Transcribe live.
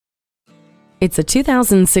It's a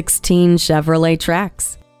 2016 Chevrolet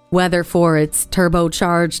Trax. Whether for its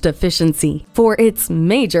turbocharged efficiency, for its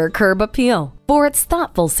major curb appeal, for its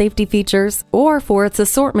thoughtful safety features, or for its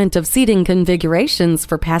assortment of seating configurations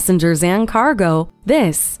for passengers and cargo,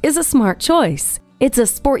 this is a smart choice. It's a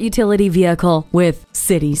sport utility vehicle with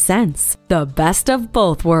city sense, the best of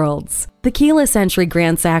both worlds. The keyless entry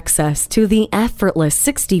grants access to the effortless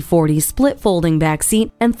 60/40 split folding back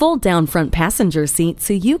seat and fold-down front passenger seat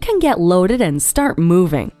so you can get loaded and start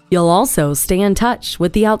moving. You'll also stay in touch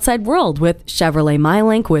with the outside world with Chevrolet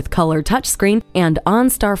MyLink with color touchscreen and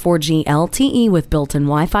OnStar 4G LTE with built-in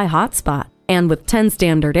Wi-Fi hotspot. And with 10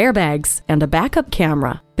 standard airbags and a backup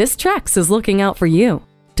camera, this Trax is looking out for you.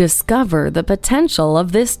 Discover the potential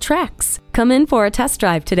of this Trax. Come in for a test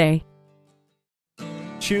drive today.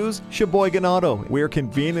 Choose Sheboygan Auto. We're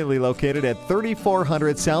conveniently located at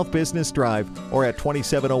 3400 South Business Drive or at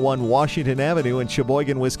 2701 Washington Avenue in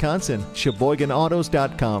Sheboygan, Wisconsin.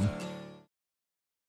 SheboyganAutos.com.